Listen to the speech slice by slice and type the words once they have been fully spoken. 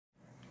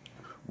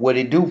What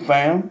it do,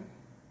 fam?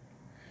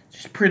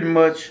 Just pretty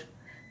much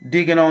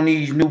digging on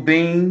these new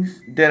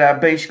beans that I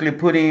basically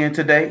put in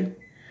today.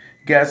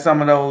 Got some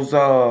of those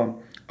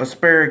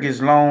asparagus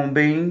long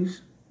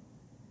beans.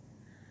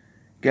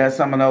 Got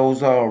some of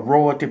those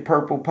royalty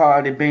purple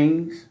potted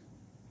beans.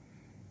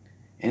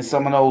 And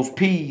some of those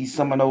peas,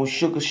 some of those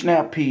sugar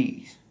snap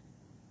peas.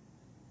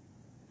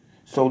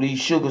 So these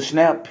sugar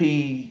snap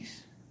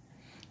peas,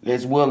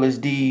 as well as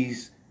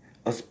these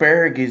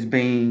asparagus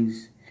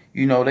beans,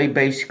 you know, they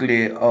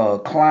basically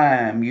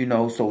climb, you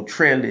know, so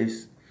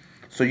trellis.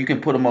 So you can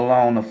put them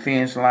along a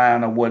fence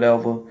line or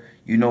whatever,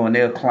 you know, and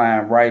they'll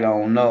climb right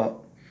on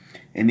up.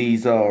 And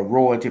these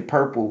royalty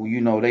purple,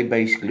 you know, they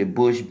basically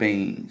bush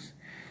beans.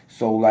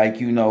 So like,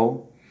 you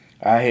know,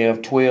 I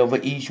have 12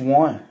 of each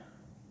one.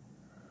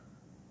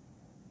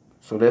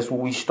 So that's what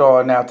we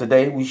starting out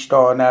today. We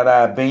starting out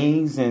our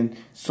beans, and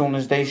as soon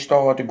as they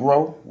start to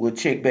grow, we'll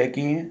check back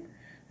in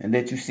and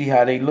let you see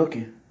how they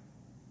looking.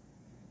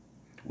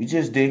 We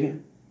just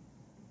digging.